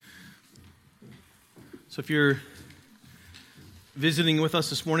So if you're visiting with us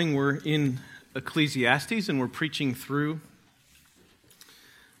this morning, we're in Ecclesiastes and we're preaching through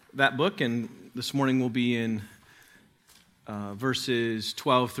that book, and this morning we'll be in verses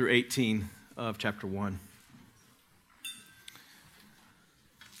 12 through 18 of chapter 1.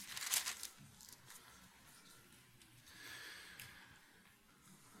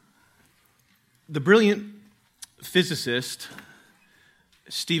 The brilliant physicist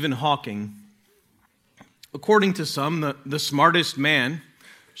Stephen Hawking, according to some, the smartest man,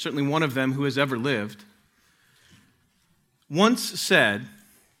 certainly one of them who has ever lived, once said,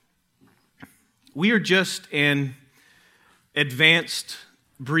 "We are just an advanced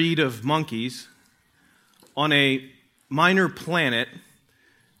breed of monkeys on a minor planet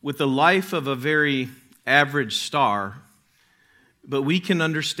with the life of a very average star, but we can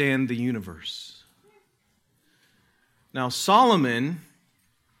understand the universe." Now, Solomon,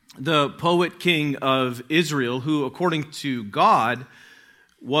 the poet king of Israel, who, according to God,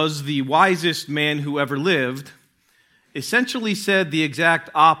 was the wisest man who ever lived, essentially said the exact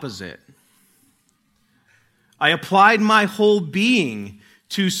opposite. "I applied my whole being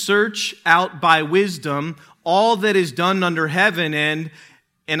to search out by wisdom all that is done under heaven, and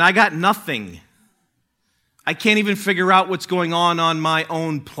I got nothing. I can't even figure out what's going on my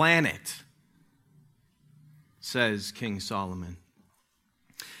own planet," says King Solomon.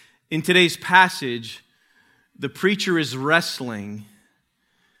 In today's passage, the preacher is wrestling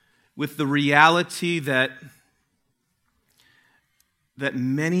with the reality that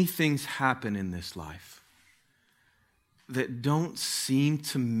many things happen in this life that don't seem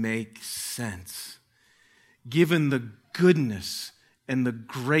to make sense, given the goodness and the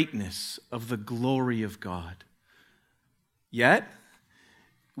greatness of the glory of God. Yet,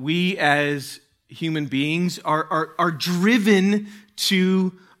 we as human beings are driven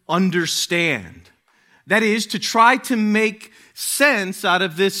to understand. That is, to try to make sense out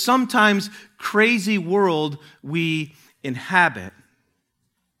of this sometimes crazy world we inhabit.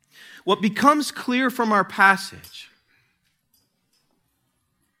 What becomes clear from our passage,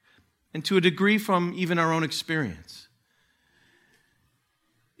 and to a degree from even our own experience,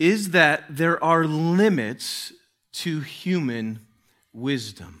 is that there are limits to human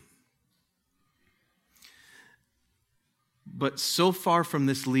wisdom. But so far from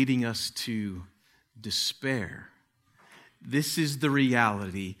this leading us to despair, this is the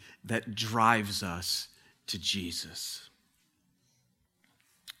reality that drives us to Jesus.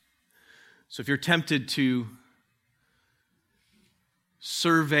 So if you're tempted to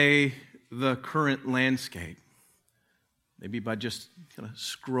survey the current landscape, maybe by just kind of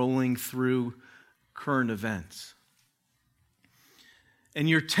scrolling through current events, and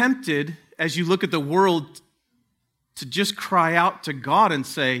you're tempted as you look at the world to just cry out to God and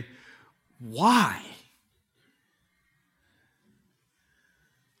say, "Why?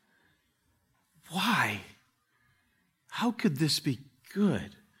 Why? How could this be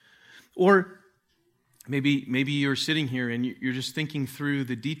good?" Or maybe you're sitting here and you're just thinking through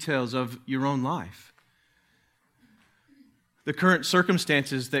the details of your own life, the current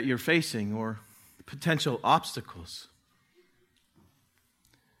circumstances that you're facing, or potential obstacles.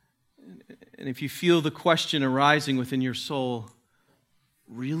 And if you feel the question arising within your soul,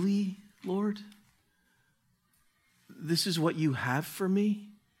 "Really, Lord? This is what you have for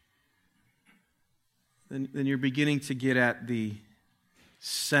me?" Then you're beginning to get at the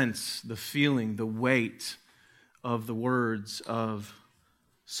sense, the feeling, the weight of the words of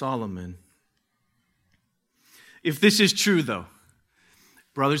Solomon. If this is true, though,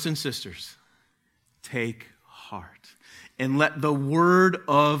 brothers and sisters, take heart. And let the word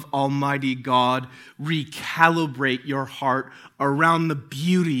of Almighty God recalibrate your heart around the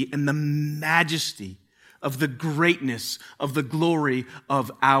beauty and the majesty of the greatness of the glory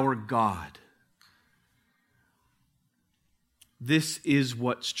of our God. This is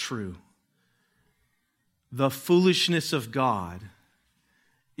what's true. The foolishness of God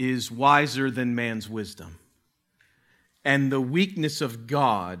is wiser than man's wisdom, and the weakness of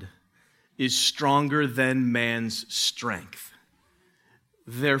God is stronger than man's strength.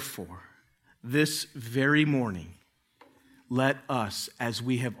 Therefore, this very morning, let us, as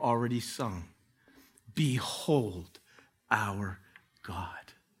we have already sung, behold our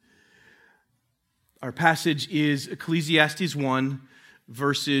God. Our passage is Ecclesiastes 1,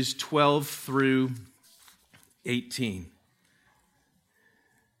 verses 12 through 18.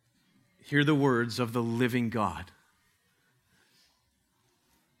 Hear the words of the living God.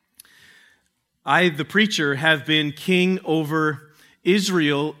 "I, the preacher, have been king over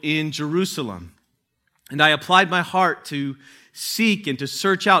Israel in Jerusalem. And I applied my heart to seek and to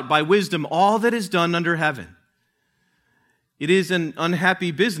search out by wisdom all that is done under heaven. It is an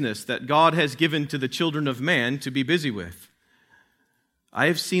unhappy business that God has given to the children of man to be busy with. I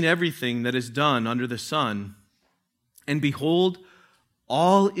have seen everything that is done under the sun, and behold,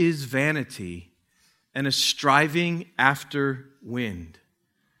 all is vanity and a striving after wind.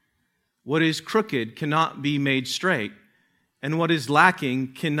 What is crooked cannot be made straight, and what is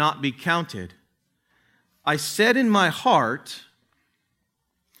lacking cannot be counted. I said in my heart,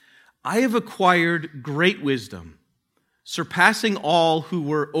 I have acquired great wisdom, surpassing all who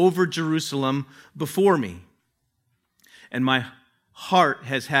were over Jerusalem before me. And my heart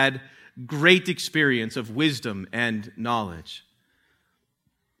has had great experience of wisdom and knowledge.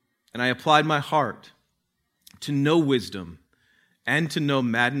 And I applied my heart to know wisdom and to know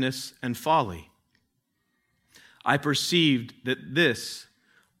madness and folly. I perceived that this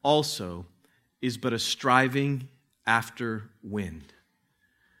also is but a striving after wind.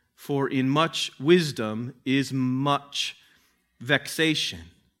 For in much wisdom is much vexation,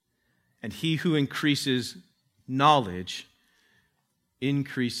 and he who increases knowledge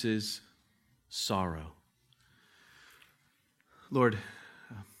increases sorrow. Lord,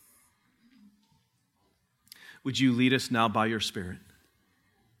 would you lead us now by your Spirit?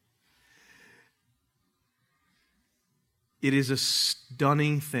 It is a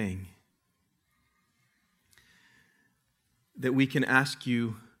stunning thing that we can ask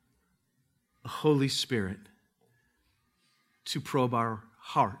you, Holy Spirit, to probe our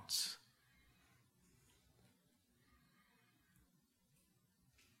hearts.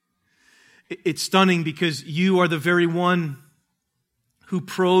 It's stunning because you are the very one who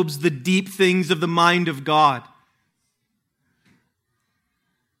probes the deep things of the mind of God.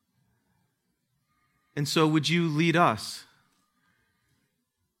 And so would you lead us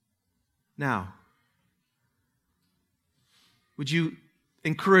now? Would you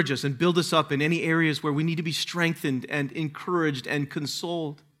encourage us and build us up in any areas where we need to be strengthened and encouraged and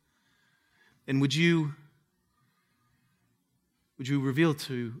consoled? And would you reveal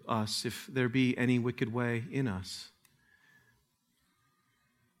to us if there be any wicked way in us,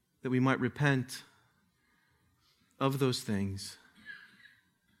 that we might repent of those things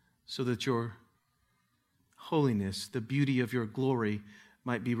so that your holiness, the beauty of your glory,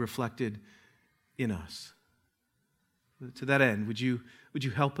 might be reflected in us. To that end, would you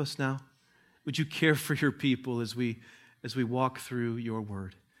help us now? Would you care for your people as we walk through your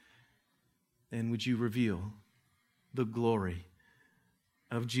word? And would you reveal the glory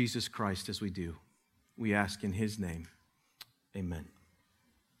of Jesus Christ as we do? We ask in his name. Amen.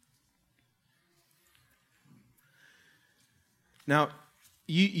 Now,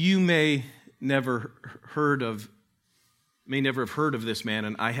 you may never have heard of this man,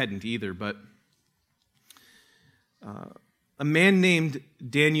 and I hadn't either, but a man named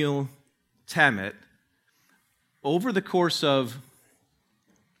Daniel Tammet, over the course of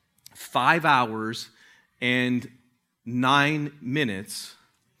 5 hours and 9 minutes,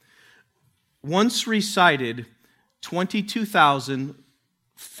 once recited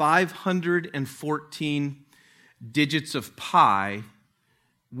 22,514 digits of pi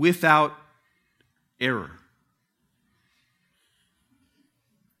without error.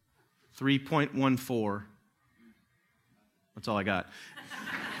 3.14. That's all I got.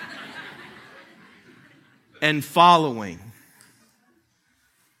 And following.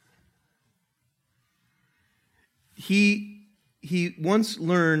 He once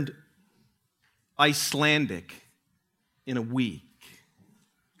learned Icelandic in a week.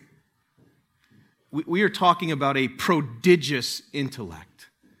 We are talking about a prodigious intellect.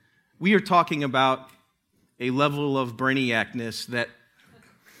 We are talking about a level of brainiacness that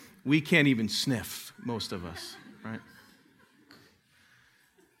we can't even sniff, most of us, right?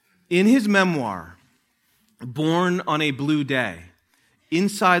 In his memoir, Born on a Blue Day,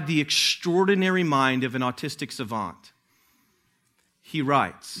 Inside the Extraordinary Mind of an Autistic Savant, he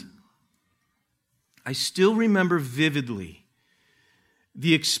writes, I still remember vividly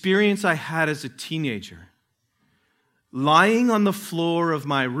the experience I had as a teenager, lying on the floor of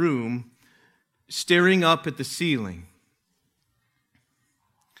my room, staring up at the ceiling.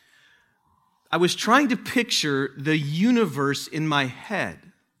 I was trying to picture the universe in my head,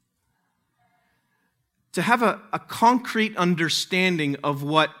 to have a concrete understanding of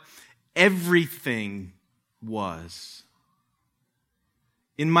what everything was.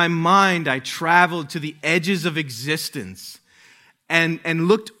 In my mind, I traveled to the edges of existence and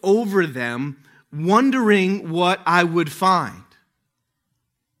looked over them, wondering what I would find.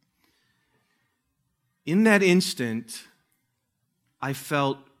 In that instant, I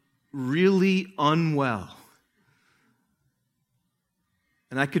felt really unwell.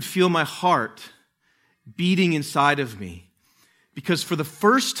 And I could feel my heart beating inside of me because for the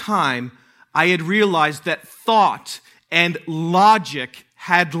first time, I had realized that thought and logic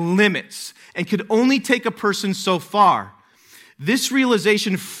had limits and could only take a person so far. This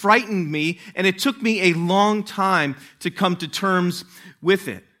realization frightened me, and it took me a long time to come to terms with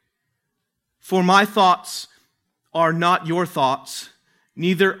it. For my thoughts are not your thoughts,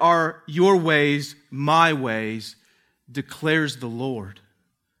 neither are your ways my ways, declares the Lord.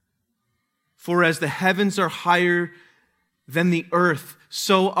 For as the heavens are higher than the earth,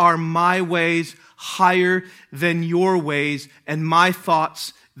 so are my ways higher than your ways, and my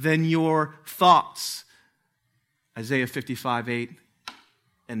thoughts than your thoughts. Isaiah 55, 8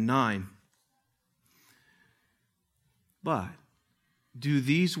 and 9. But do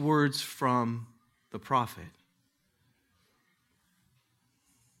these words from the prophet,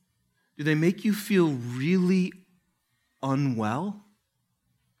 do they make you feel really unwell?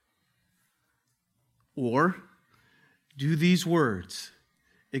 Or do these words,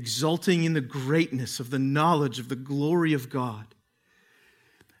 exulting in the greatness of the knowledge of the glory of God,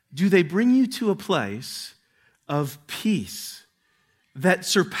 do they bring you to a place of peace that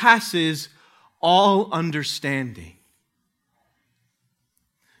surpasses all understanding?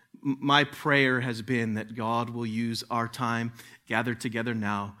 My prayer has been that God will use our time gathered together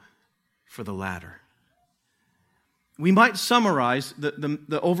now for the latter. We might summarize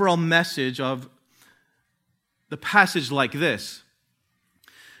the overall message of the passage like this: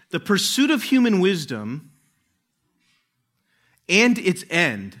 the pursuit of human wisdom and its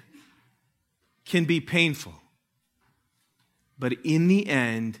end can be painful, but in the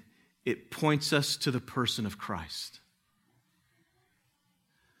end, it points us to the person of Christ.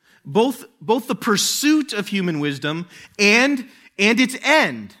 Both the pursuit of human wisdom and its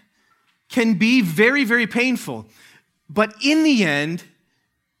end can be very, very painful, but in the end,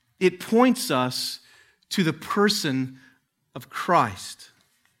 it points us to the person of Christ.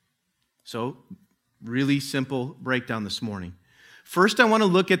 So, really simple breakdown this morning. First, I want to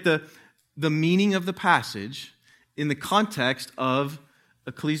look at the meaning of the passage in the context of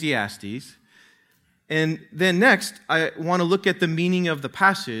Ecclesiastes. And then next, I want to look at the meaning of the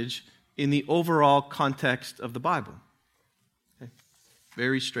passage in the overall context of the Bible. Okay?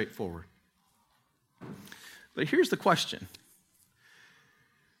 Very straightforward. But here's the question.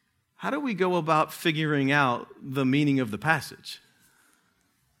 How do we go about figuring out the meaning of the passage?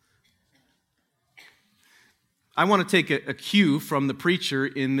 I want to take a cue from the preacher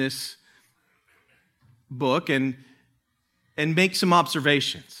in this book and make some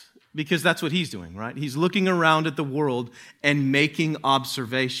observations, because that's what he's doing, right? He's looking around at the world and making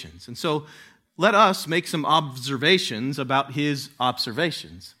observations. And so let us make some observations about his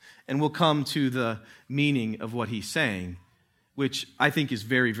observations, and we'll come to the meaning of what he's saying, which I think is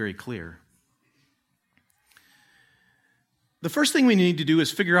very, very clear. The first thing we need to do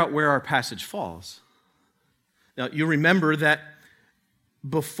is figure out where our passage falls. Now, you remember that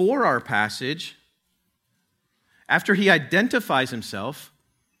before our passage, after he identifies himself,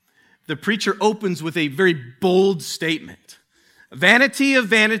 the preacher opens with a very bold statement. Vanity of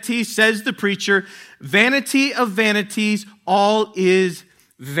vanities, says the preacher, vanity of vanities, all is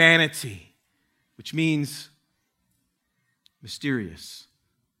vanity, which means mysterious,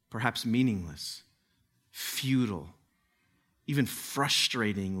 perhaps meaningless, futile, even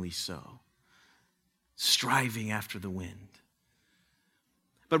frustratingly so, striving after the wind.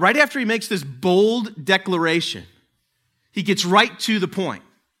 But right after he makes this bold declaration, he gets right to the point.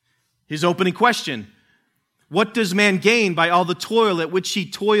 His opening question: what does man gain by all the toil at which he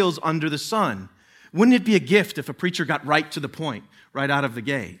toils under the sun? Wouldn't it be a gift if a preacher got right to the point, right out of the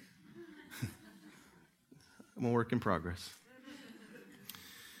gate? I'm a work in progress.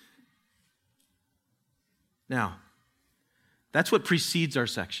 Now, that's what precedes our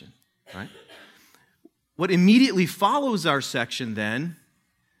section, right? What immediately follows our section then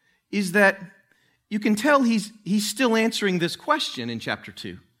is that you can tell he's still answering this question in chapter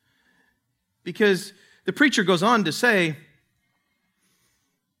 2. Because the preacher goes on to say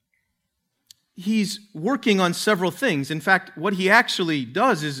he's working on several things. In fact, what he actually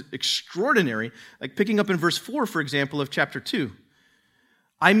does is extraordinary. Like picking up in verse 4, for example, of chapter 2.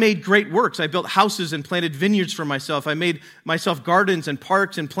 I made great works. I built houses and planted vineyards for myself. I made myself gardens and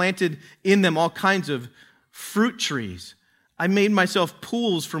parks and planted in them all kinds of fruit trees. I made myself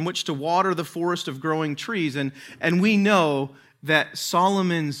pools from which to water the forest of growing trees. And we know that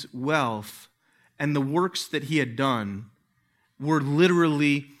Solomon's wealth and the works that he had done were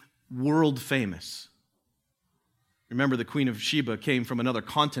literally world famous. Remember, the Queen of Sheba came from another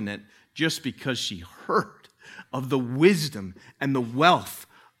continent just because she heard of the wisdom and the wealth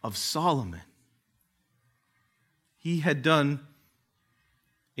of Solomon. He had done,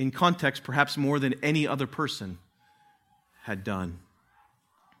 in context, perhaps more than any other person had done.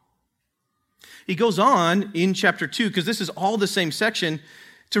 He goes on in chapter 2, because this is all the same section,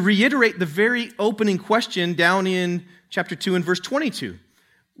 to reiterate the very opening question down in chapter 2 and verse 22.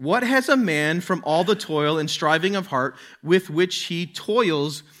 What has a man from all the toil and striving of heart with which he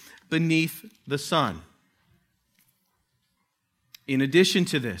toils beneath the sun? In addition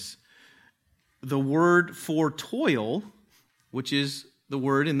to this, the word for toil, which is the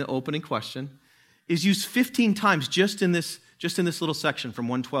word in the opening question, is used 15 times just in this little section from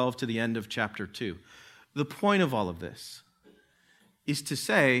 112 to the end of chapter 2. The point of all of this is to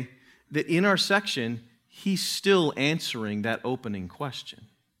say that in our section, he's still answering that opening question.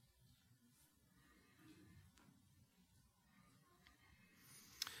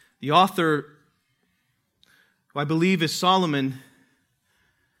 The author, who I believe is Solomon,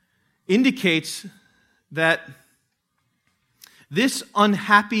 indicates that this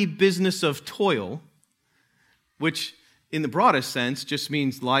unhappy business of toil, which in the broadest sense just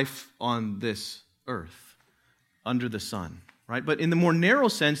means life on this earth, under the sun, right? But in the more narrow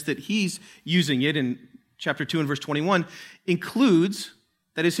sense that he's using it in chapter 2 and verse 21, includes,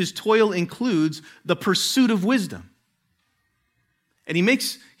 that is, his toil includes the pursuit of wisdom. And he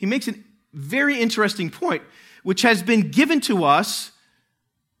makes a very interesting point, which has been given to us.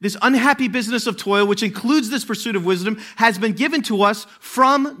 This unhappy business of toil, which includes this pursuit of wisdom, has been given to us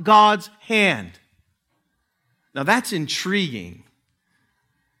from God's hand. Now that's intriguing.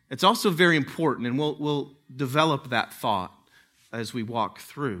 It's also very important, and we'll develop that thought as we walk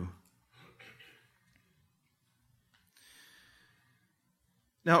through.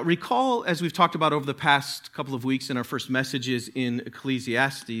 Now, recall, as we've talked about over the past couple of weeks in our first messages in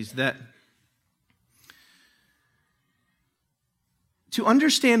Ecclesiastes, that to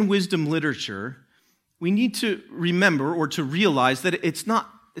understand wisdom literature, we need to remember or to realize that it's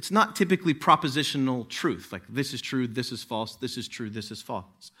not typically propositional truth, like this is true, this is false, this is true, this is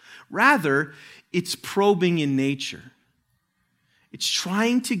false. Rather, it's probing in nature. It's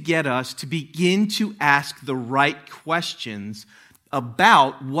trying to get us to begin to ask the right questions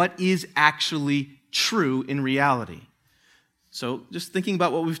about what is actually true in reality. So just thinking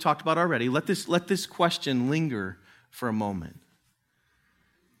about what we've talked about already, let this question linger for a moment.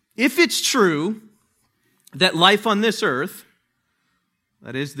 If it's true that life on this earth,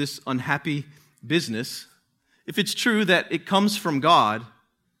 that is this unhappy business, if it's true that it comes from God,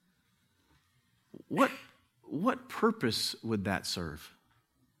 what purpose would that serve?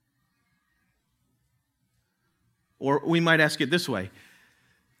 Or we might ask it this way.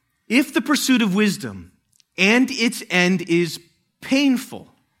 If the pursuit of wisdom and its end is painful,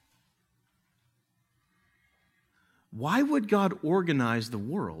 why would God organize the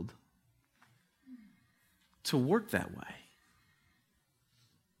world to work that way?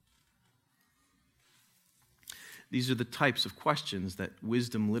 These are the types of questions that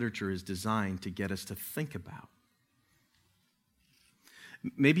wisdom literature is designed to get us to think about.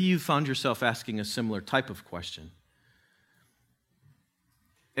 Maybe you found yourself asking a similar type of question.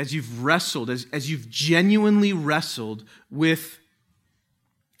 As you've wrestled, as you've genuinely wrestled with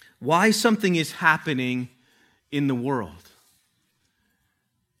why something is happening in the world.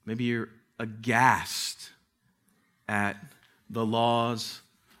 Maybe you're aghast at the laws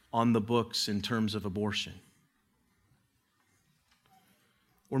on the books in terms of abortion.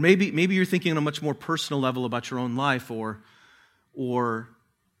 Or maybe you're thinking on a much more personal level about your own life or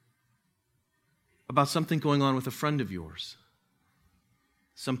about something going on with a friend of yours.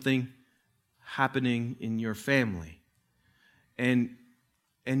 Something happening in your family. And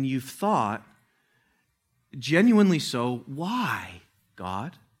you've thought, genuinely so, why,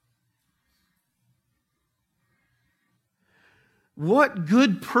 God? What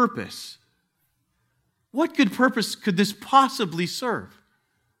good purpose could this possibly serve?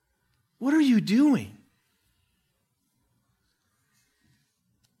 What are you doing?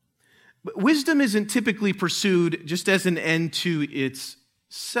 But wisdom isn't typically pursued just as an end to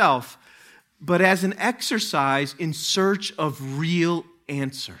itself, but as an exercise in search of real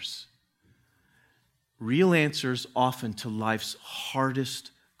answers. Real answers often to life's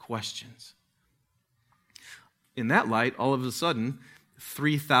hardest questions. In that light, all of a sudden,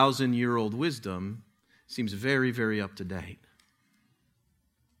 3,000-year-old wisdom seems very, very up to date.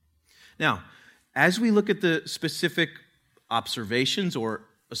 Now, as we look at the specific observations or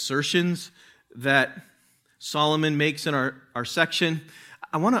assertions that Solomon makes in our section,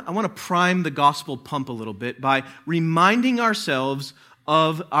 I want to prime the gospel pump a little bit by reminding ourselves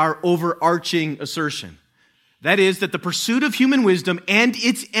of our overarching assertion. That is, that the pursuit of human wisdom and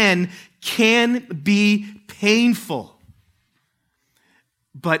its end can be painful.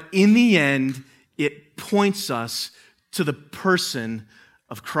 But in the end, it points us to the person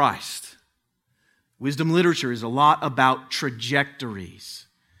of Christ. Wisdom literature is a lot about trajectories.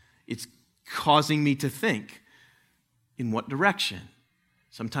 It's causing me to think, in what direction?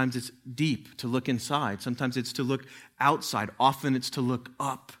 Sometimes it's deep, to look inside. Sometimes it's to look outside. Often it's to look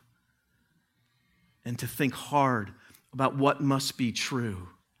up and to think hard about what must be true.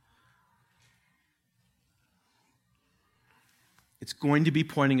 It's going to be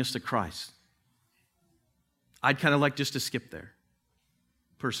pointing us to Christ. I'd kind of like just to skip there,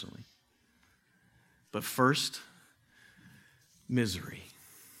 personally. But first, misery.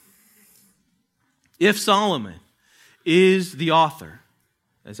 If Solomon is the author,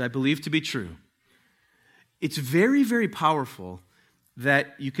 as I believe to be true, it's very, very powerful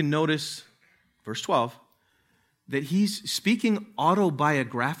that you can notice, verse 12, that he's speaking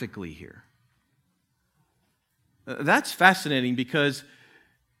autobiographically here. That's fascinating because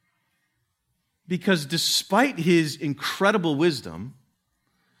despite his incredible wisdom,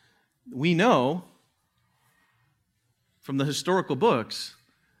 we know from the historical books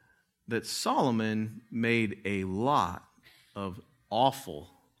that Solomon made a lot of awful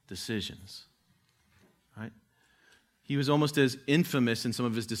decisions. Right? He was almost as infamous in some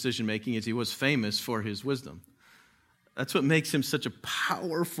of his decision-making as he was famous for his wisdom. That's what makes him such a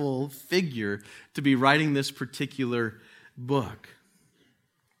powerful figure to be writing this particular book.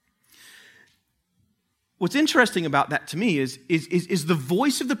 What's interesting about that to me is the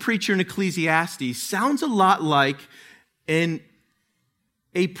voice of the preacher in Ecclesiastes sounds a lot like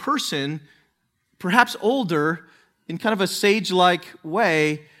a person, perhaps older, in kind of a sage-like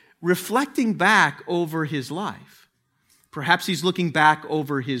way, reflecting back over his life. Perhaps he's looking back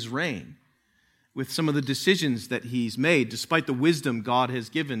over his reign with some of the decisions that he's made, despite the wisdom God has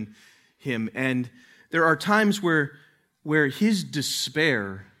given him. And there are times where his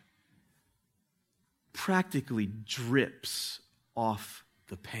despair practically drips off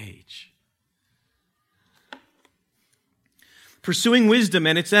the page. Pursuing wisdom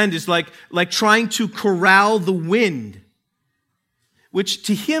and its end is like trying to corral the wind, which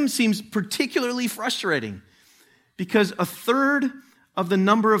to him seems particularly frustrating because a third of the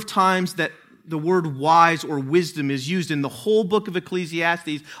number of times that the word wise or wisdom is used in the whole book of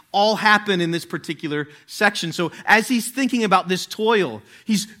Ecclesiastes all happen in this particular section. So as he's thinking about this toil,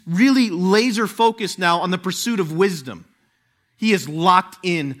 he's really laser focused now on the pursuit of wisdom. He is locked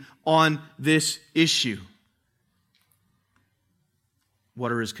in on this issue.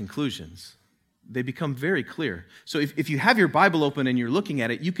 What are his conclusions? They become very clear. So if you have your Bible open and you're looking at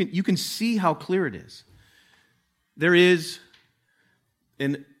it, you can see how clear it is. There is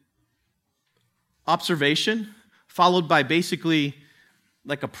an observation followed by basically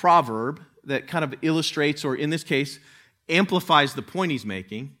like a proverb that kind of illustrates, or in this case, amplifies the point he's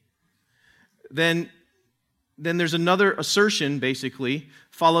making. Then there's another assertion, basically,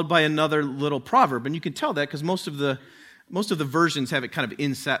 followed by another little proverb. And you can tell that because most of the versions have it kind of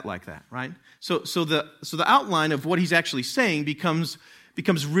inset like that, right? So the outline of what he's actually saying becomes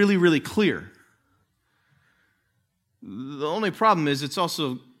really, really clear. The only problem is it's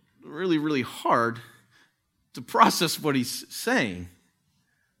also really, really hard to process what he's saying.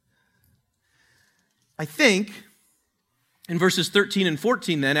 I think in verses 13 and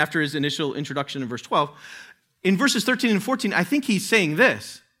 14 then, after his initial introduction in verse 12, in verses 13 and 14, I think he's saying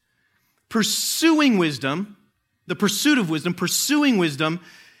this: pursuing wisdom, the pursuit of wisdom, pursuing wisdom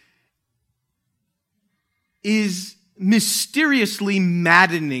is mysteriously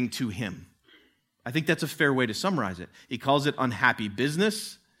maddening to him. I think that's a fair way to summarize it. He calls it unhappy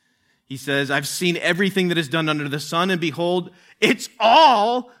business. He says, I've seen everything that is done under the sun, and behold, it's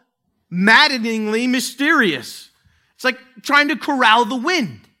all maddeningly mysterious. It's like trying to corral the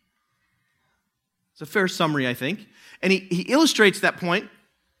wind. It's a fair summary, I think. And he illustrates that point,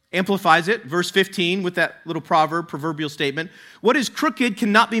 amplifies it, verse 15, with that little proverbial statement. What is crooked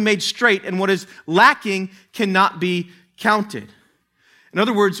cannot be made straight, and what is lacking cannot be counted. In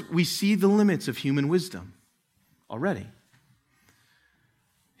other words, we see the limits of human wisdom already.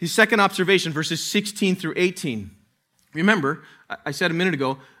 His second observation, verses 16 through 18. Remember, I said a minute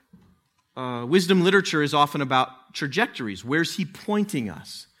ago, wisdom literature is often about trajectories. Where's he pointing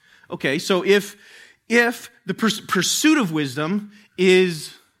us? Okay, so if the pursuit of wisdom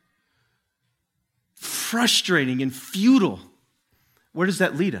is frustrating and futile, where does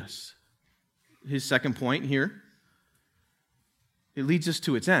that lead us? His second point here. it leads us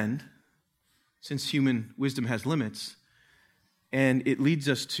to its end, since human wisdom has limits, and it leads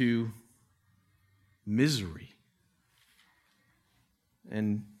us to misery.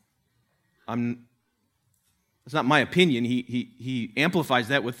 And it's not my opinion. He amplifies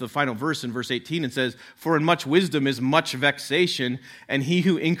that with the final verse in verse 18 and says, "For in much wisdom is much vexation, and he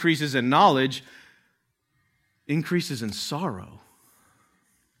who increases in knowledge increases in sorrow."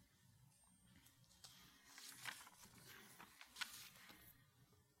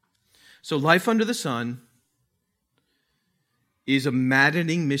 So life under the sun is a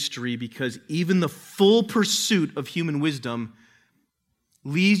maddening mystery because even the full pursuit of human wisdom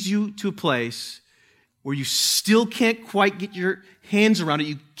leads you to a place where you still can't quite get your hands around it,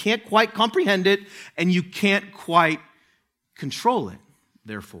 you can't quite comprehend it, and you can't quite control it,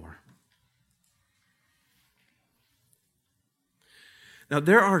 therefore. Now,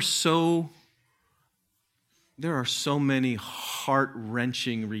 there are so many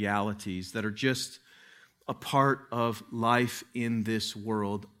heart-wrenching realities that are just a part of life in this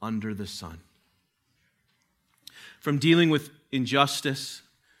world under the sun. From dealing with injustice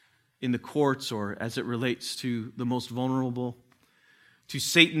in the courts or as it relates to the most vulnerable, to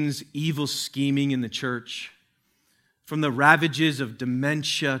Satan's evil scheming in the church, from the ravages of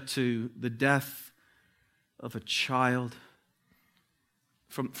dementia to the death of a child,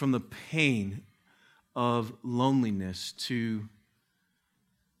 from the pain of loneliness to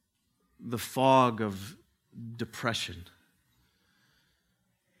the fog of depression.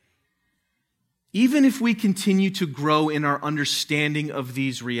 Even if we continue to grow in our understanding of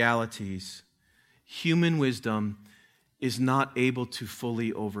these realities, human wisdom is not able to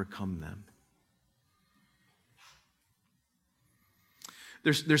fully overcome them.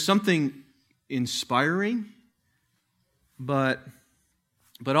 There's something inspiring, but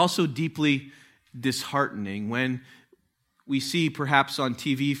also deeply disheartening when we see, perhaps on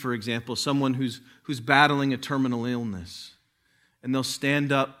TV, for example, someone who's battling a terminal illness, and they'll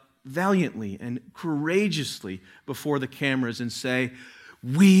stand up valiantly and courageously before the cameras and say,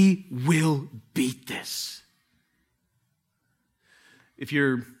 "We will beat this." If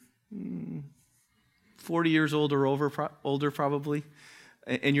you're 40 years old or older probably,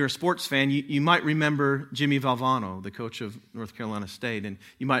 and you're a sports fan, you might remember Jimmy Valvano, the coach of North Carolina State, and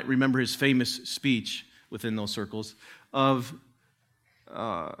you might remember his famous speech within those circles of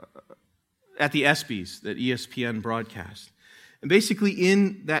at the ESPYs that ESPN broadcast. And basically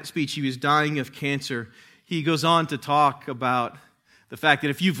in that speech, he was dying of cancer. He goes on to talk about the fact that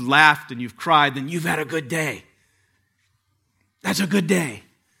if you've laughed and you've cried, then you've had a good day. That's a good day.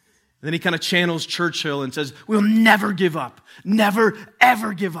 And then he kind of channels Churchill and says, "We'll never give up. Never,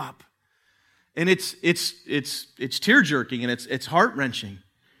 ever give up." And it's tear-jerking and it's heart-wrenching.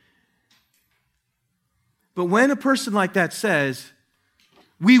 But when a person like that says,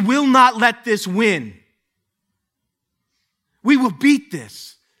 "We will not let this win. We will beat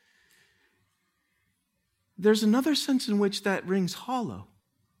this," there's another sense in which that rings hollow.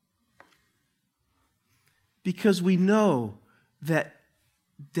 Because we know that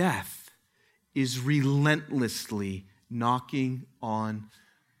death is relentlessly knocking on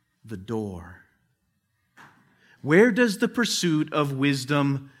the door. Where does the pursuit of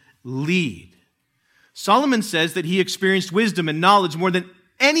wisdom lead? Solomon says that he experienced wisdom and knowledge more than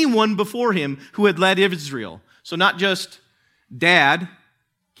anyone before him who had led Israel. So not just Dad,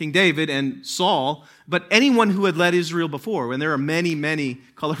 King David, and Saul, but anyone who had led Israel before. And there are many, many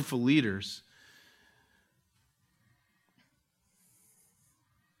colorful leaders.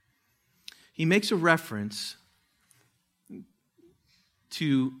 He makes a reference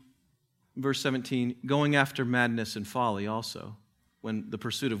to verse 17, going after madness and folly also, when the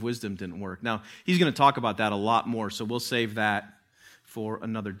pursuit of wisdom didn't work. Now, he's going to talk about that a lot more, so we'll save that for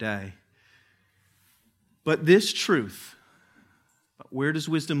another day. But this truth, where does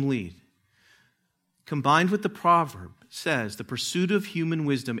wisdom lead? Combined with the proverb, says the pursuit of human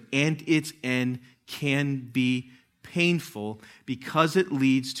wisdom and its end can be painful because it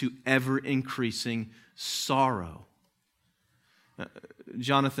leads to ever-increasing sorrow.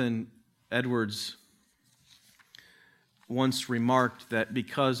 Jonathan Edwards once remarked that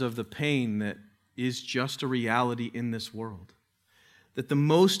because of the pain that is just a reality in this world, that the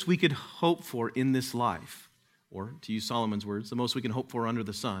most we could hope for in this life, or to use Solomon's words, the most we can hope for under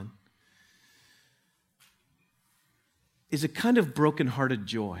the sun, is a kind of broken-hearted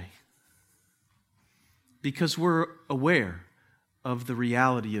joy. Because we're aware of the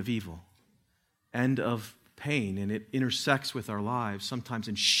reality of evil and of pain, and it intersects with our lives, sometimes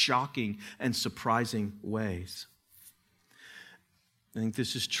in shocking and surprising ways. I think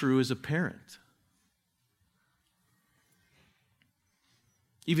this is true as a parent.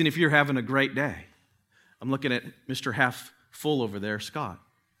 even if you're having a great day. I'm looking at Mr. Half Full over there, Scott.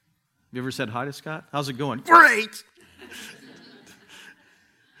 Have you ever said hi to Scott? How's it going? Great!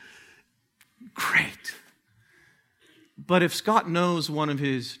 Great. But if Scott knows one of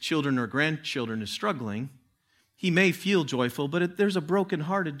his children or grandchildren is struggling, he may feel joyful, but there's a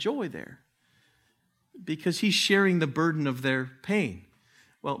broken-hearted joy there because he's sharing the burden of their pain.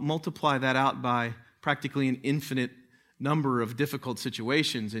 Well, multiply that out by practically an infinite number of difficult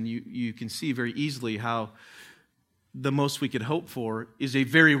situations, and you can see very easily how the most we could hope for is a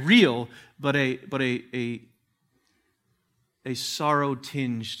very real, but a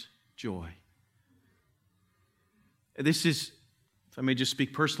sorrow-tinged joy. This is, if I may just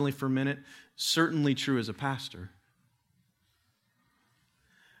speak personally for a minute, certainly true as a pastor.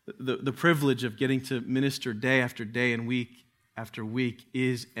 The privilege of getting to minister day after day and week after week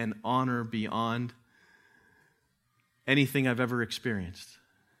is an honor beyond anything I've ever experienced.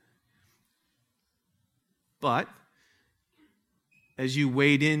 But as you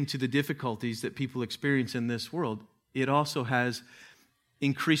wade into the difficulties that people experience in this world, it also has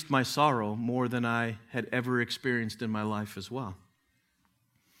increased my sorrow more than I had ever experienced in my life as well.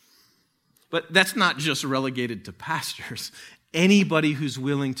 But that's not just relegated to pastors. Anybody who's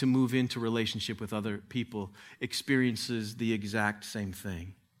willing to move into relationship with other people experiences the exact same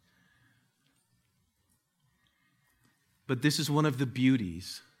thing. But this is one of the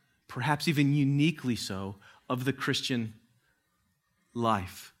beauties, perhaps even uniquely so, of the Christian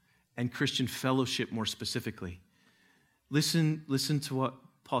life and Christian fellowship more specifically. Listen to what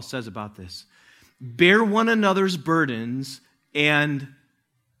Paul says about this. Bear one another's burdens and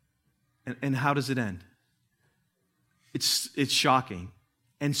how does it end? It's shocking.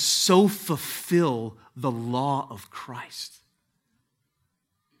 And so fulfill the law of Christ.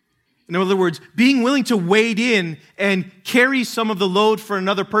 In other words, being willing to wade in and carry some of the load for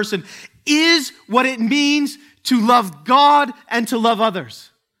another person is what it means to love God and to love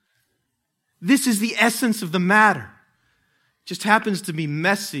others. This is the essence of the matter. It just happens to be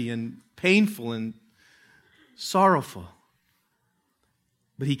messy and painful and sorrowful.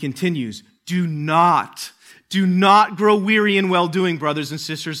 But he continues, do not grow weary in well-doing, brothers and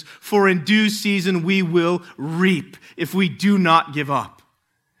sisters, for in due season we will reap if we do not give up.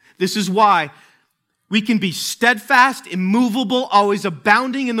 This is why we can be steadfast, immovable, always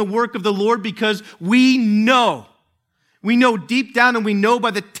abounding in the work of the Lord, because we know deep down and we know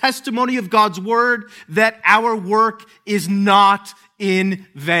by the testimony of God's word that our work is not in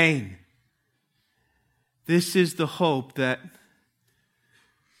vain. This is the hope that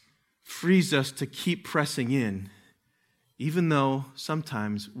frees us to keep pressing in, even though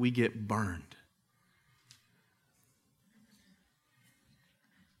sometimes we get burned.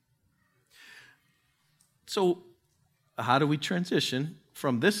 So, how do we transition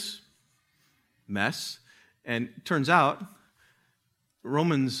from this mess? And it turns out,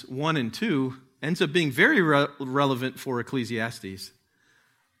 Romans 1 and 2 ends up being very relevant for Ecclesiastes.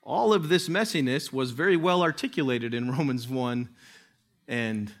 All of this messiness was very well articulated in Romans 1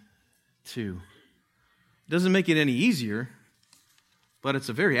 and 2. It doesn't make it any easier, but it's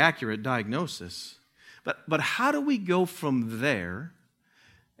a very accurate diagnosis. But how do we go from there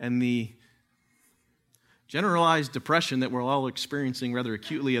and the generalized depression that we're all experiencing rather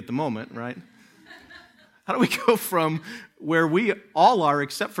acutely at the moment, right? How do we go from where we all are,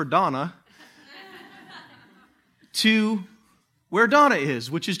 except for Donna, to where Donna is,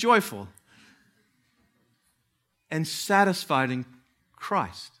 which is joyful and satisfied in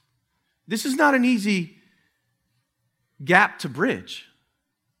Christ? This is not an easy gap to bridge.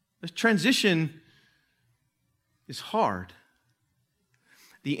 The transition is hard.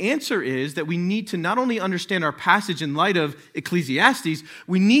 The answer is that we need to not only understand our passage in light of Ecclesiastes,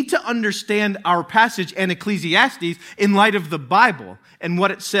 we need to understand our passage and Ecclesiastes in light of the Bible and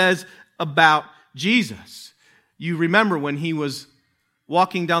what it says about Jesus. You remember when he was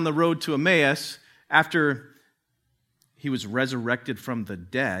walking down the road to Emmaus after he was resurrected from the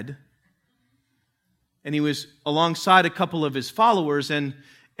dead, and he was alongside a couple of his followers, and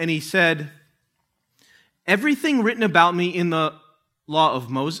he said, everything written about me in the law of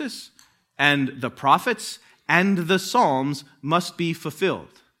Moses and the prophets and the Psalms must be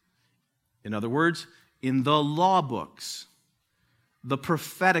fulfilled. In other words, in the law books, the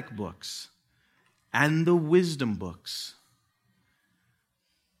prophetic books, and the wisdom books.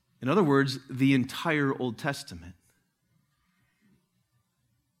 In other words, the entire Old Testament.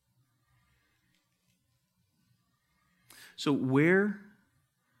 So where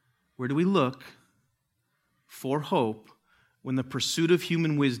do we look for hope when the pursuit of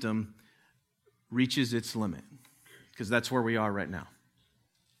human wisdom reaches its limit? Because that's where we are right now.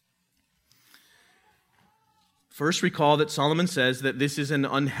 First, recall that Solomon says that this is an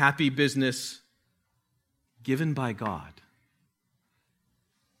unhappy business given by God.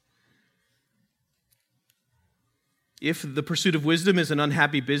 If the pursuit of wisdom is an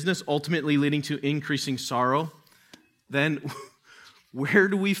unhappy business, ultimately leading to increasing sorrow, then where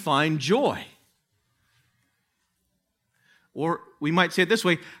do we find joy? Or we might say it this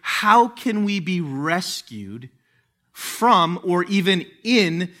way, how can we be rescued from or even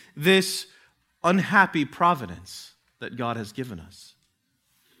in this unhappy providence that God has given us?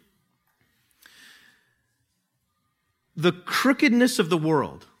 The crookedness of the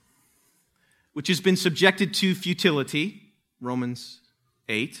world, which has been subjected to futility, Romans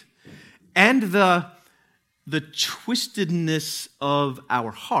 8, and the twistedness of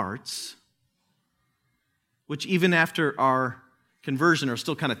our hearts, which even after our conversion are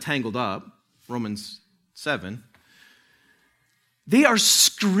still kind of tangled up, Romans 7, they are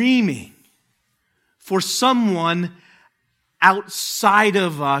screaming for someone outside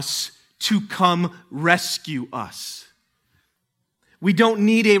of us to come rescue us. We don't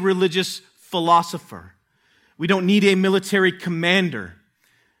need a religious philosopher. We don't need a military commander.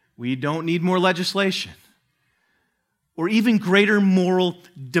 We don't need more legislation or even greater moral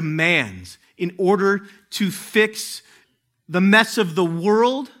demands in order to fix the mess of the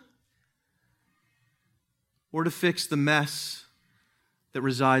world or to fix the mess that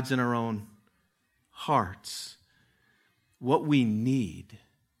resides in our own hearts. What we need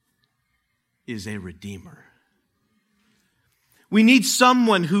is a Redeemer. We need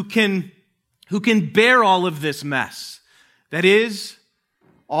someone who can bear all of this mess. That is,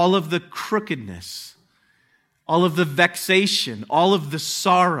 all of the crookedness, all of the vexation, all of the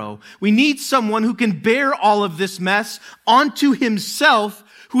sorrow. We need someone who can bear all of this mess onto himself,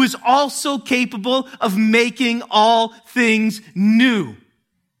 who is also capable of making all things new.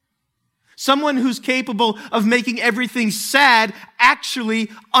 Someone who's capable of making everything sad actually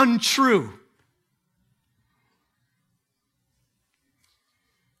untrue.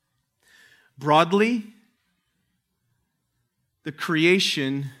 Broadly, the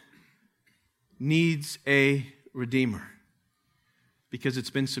creation needs a Redeemer because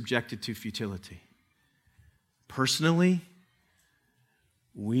it's been subjected to futility. Personally,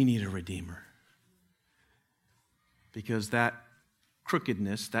 we need a Redeemer because that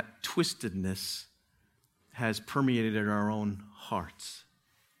crookedness, that twistedness has permeated in our own hearts.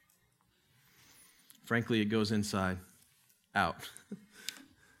 Frankly, it goes inside out.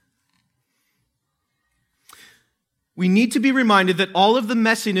 We need to be reminded that all of the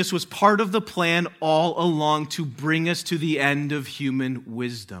messiness was part of the plan all along to bring us to the end of human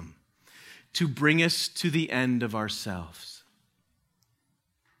wisdom, to bring us to the end of ourselves.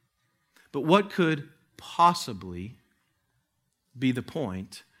 But what could possibly be the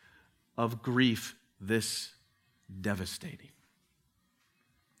point of grief this devastating?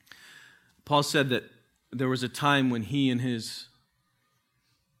 Paul said that there was a time when he and his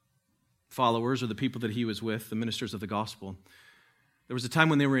followers, or the people that he was with, the ministers of the gospel, there was a time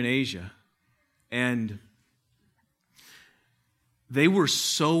when they were in Asia, and they were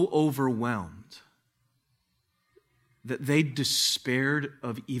so overwhelmed that they despaired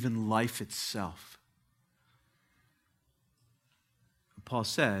of even life itself. Paul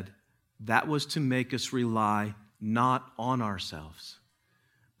said that was to make us rely not on ourselves,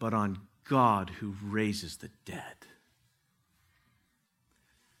 but on God who raises the dead.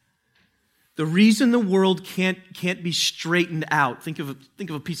 The reason the world can't be straightened out, think of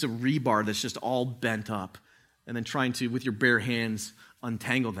a piece of rebar that's just all bent up, and then trying to, with your bare hands,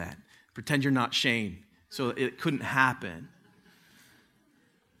 untangle that. Pretend you're not Shane, so it couldn't happen.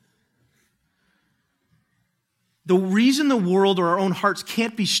 The reason the world or our own hearts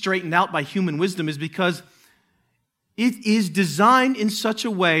can't be straightened out by human wisdom is because it is designed in such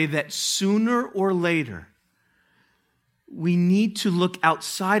a way that sooner or later, we need to look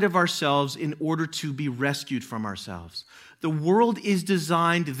outside of ourselves in order to be rescued from ourselves. The world is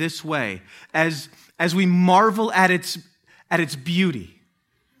designed this way, as we marvel at its beauty,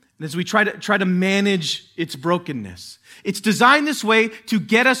 and as we try to manage its brokenness. It's designed this way to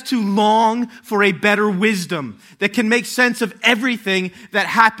get us to long for a better wisdom that can make sense of everything that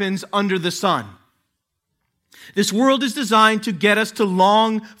happens under the sun. This world is designed to get us to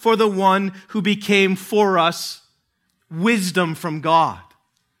long for the one who became for us wisdom from God,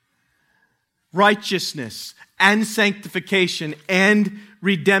 righteousness and sanctification and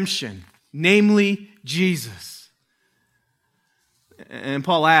redemption, namely Jesus. And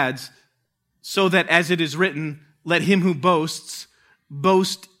Paul adds, so that as it is written, let him who boasts,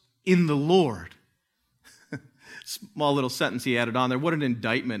 boast in the Lord. Small little sentence he added on there. What an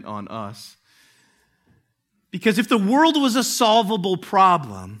indictment on us. Because if the world was a solvable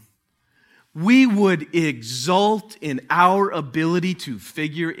problem, we would exult in our ability to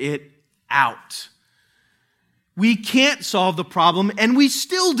figure it out. We can't solve the problem, and we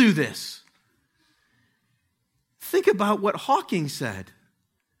still do this. Think about what Hawking said.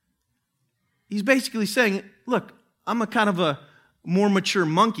 He's basically saying, look, I'm a kind of a more mature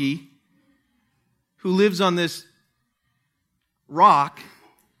monkey who lives on this rock,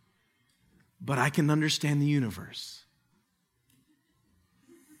 but I can understand the universe.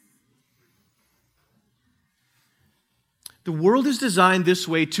 The world is designed this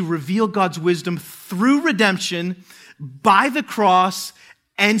way to reveal God's wisdom through redemption, by the cross,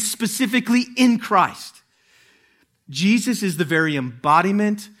 and specifically in Christ. Jesus is the very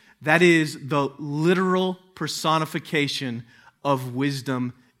embodiment, that is the literal personification of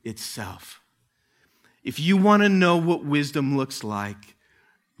wisdom itself. If you want to know what wisdom looks like,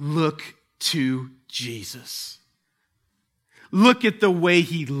 look to Jesus. Look at the way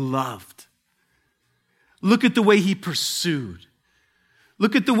he loved. Look at the way he pursued.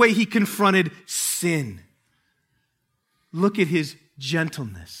 Look at the way he confronted sin. Look at his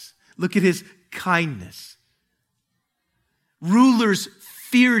gentleness. Look at his kindness. Rulers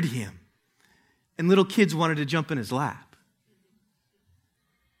feared him, and little kids wanted to jump in his lap.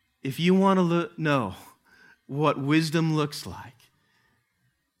 If you want to know what wisdom looks like,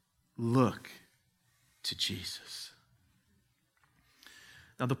 look to Jesus.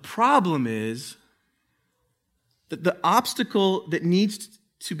 Now, the problem is that the obstacle that needs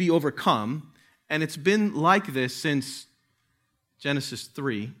to be overcome, and it's been like this since Genesis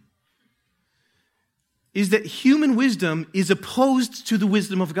 3, is that human wisdom is opposed to the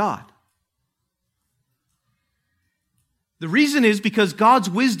wisdom of God. The reason is because God's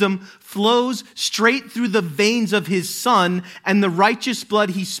wisdom flows straight through the veins of his Son and the righteous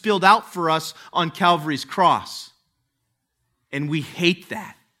blood he spilled out for us on Calvary's cross. And we hate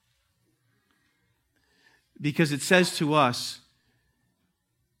that. Because it says to us,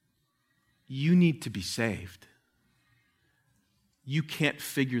 you need to be saved. You can't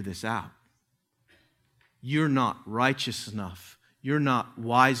figure this out. You're not righteous enough. You're not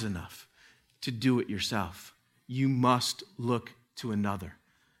wise enough to do it yourself. You must look to another.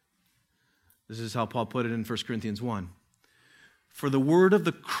 This is how Paul put it in 1 Corinthians 1. For the word of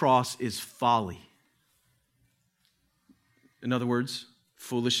the cross is folly. In other words,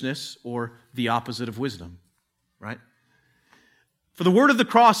 foolishness, or the opposite of wisdom, right? For the word of the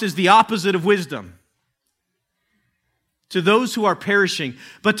cross is the opposite of wisdom to those who are perishing.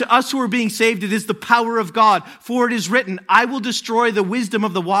 But to us who are being saved, it is the power of God. For it is written, I will destroy the wisdom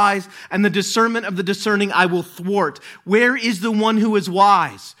of the wise, and the discernment of the discerning I will thwart. Where is the one who is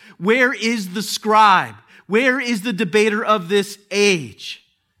wise? Where is the scribe? Where is the debater of this age?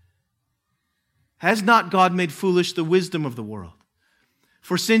 Has not God made foolish the wisdom of the world?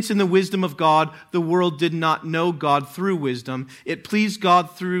 For since in the wisdom of God, the world did not know God through wisdom, it pleased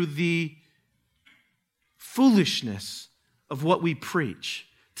God through the foolishness of what we preach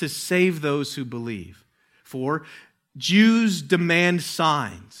to save those who believe. For Jews demand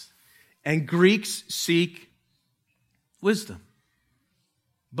signs, and Greeks seek wisdom.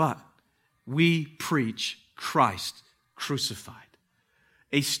 But we preach Christ crucified,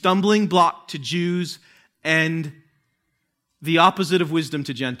 a stumbling block to Jews and the opposite of wisdom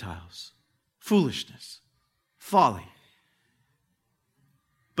to Gentiles. Foolishness, folly.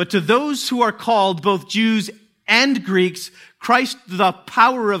 But to those who are called, both Jews and Greeks, Christ the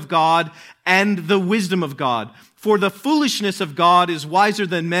power of God and the wisdom of God. For the foolishness of God is wiser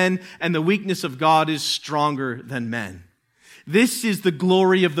than men, and the weakness of God is stronger than men. This is the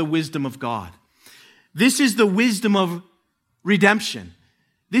glory of the wisdom of God. This is the wisdom of redemption.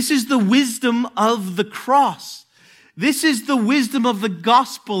 This is the wisdom of the cross. This is the wisdom of the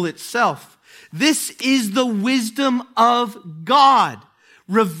gospel itself. This is the wisdom of God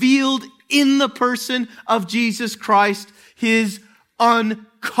revealed in the person of Jesus Christ, his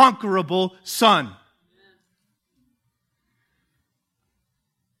unconquerable Son.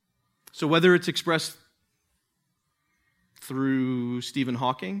 So whether it's expressed through Stephen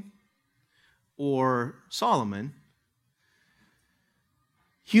Hawking or Solomon,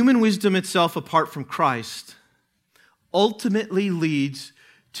 human wisdom itself apart from Christ ultimately leads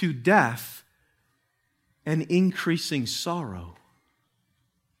to death and increasing sorrow.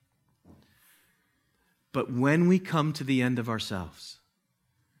 But when we come to the end of ourselves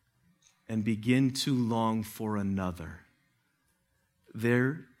and begin to long for another,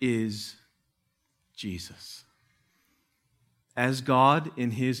 there is Jesus. As God,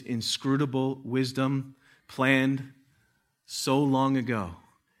 in his inscrutable wisdom, planned so long ago,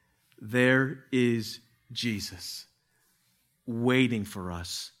 there is Jesus, waiting for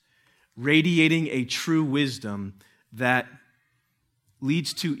us, radiating a true wisdom that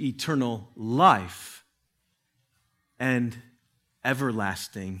leads to eternal life and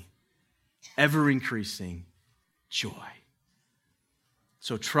everlasting, ever-increasing joy.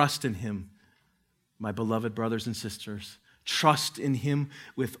 So trust in him, my beloved brothers and sisters. Trust in him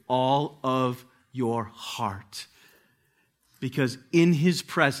with all of your heart, because in his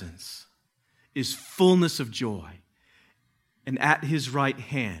presence is fullness of joy, and at his right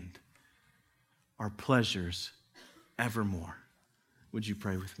hand are pleasures evermore. Would you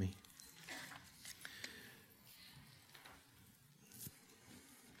pray with me?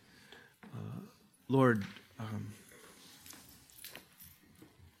 Lord,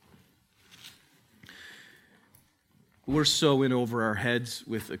 we're so in over our heads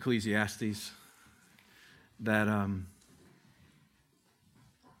with Ecclesiastes that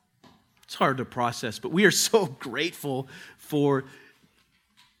it's hard to process, but we are so grateful for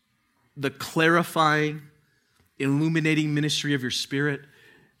the clarifying, illuminating ministry of your Spirit,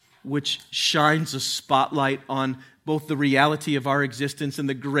 which shines a spotlight on both the reality of our existence and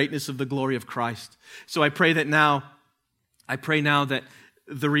the greatness of the glory of Christ. So I pray now that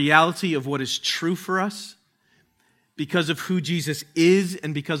the reality of what is true for us, because of who Jesus is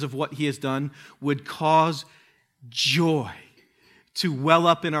and because of what he has done, would cause joy to well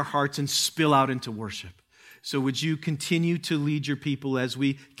up in our hearts and spill out into worship. So would you continue to lead your people as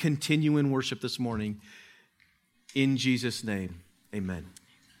we continue in worship this morning? In Jesus' name, amen.